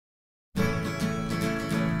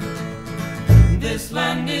This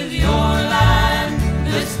land is your land,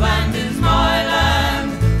 this land is my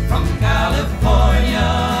land. From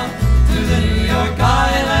California to the New York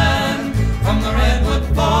Island, from the Redwood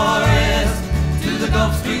forest to the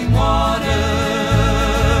Gulf Stream waters.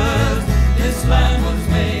 This land was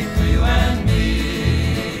made for you and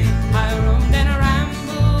me. I roamed and I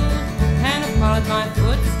rambled and I followed my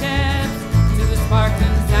footsteps to the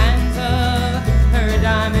sparkling sands of her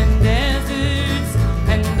diamond deserts,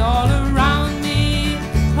 and all around me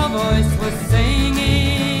a voice was singing,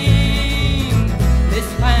 this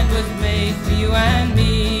land was made for you and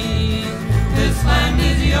me. This land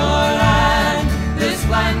is your land, this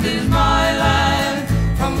land is my land.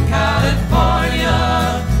 From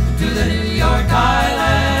California to the New York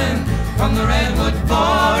Island, from the Redwood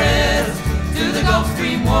forest to the Gulf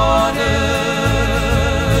Stream waters.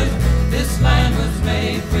 This land was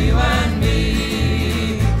made for you and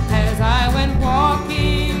me. As I went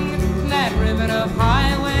walking that ribbon of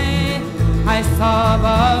highway, I saw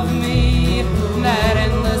above me that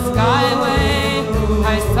endless skyway.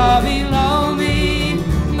 I saw below me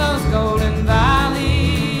those golden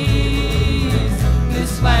valleys.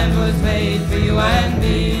 This land was made for you and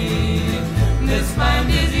me. This land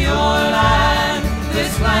is your land,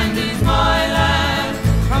 this land is my land.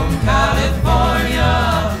 From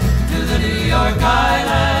California to the New York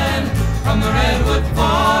Island, from the Redwood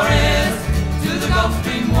forest to the Gulf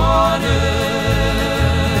Stream waters.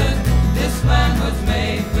 This land was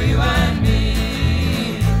made for you and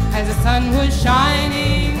me. As the sun was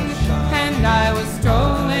shining and I was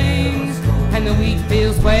strolling, and the wheat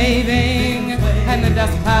fields waving and the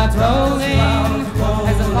dust clouds rolling,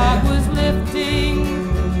 as the fog was lifting,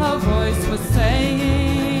 a voice was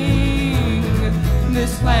saying,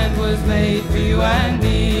 this land was made for you and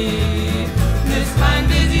me. This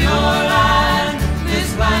land is your land,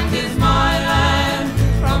 this land is my land.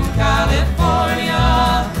 From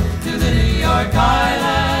California to the New York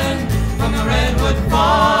Island, from the Redwood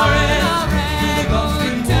forest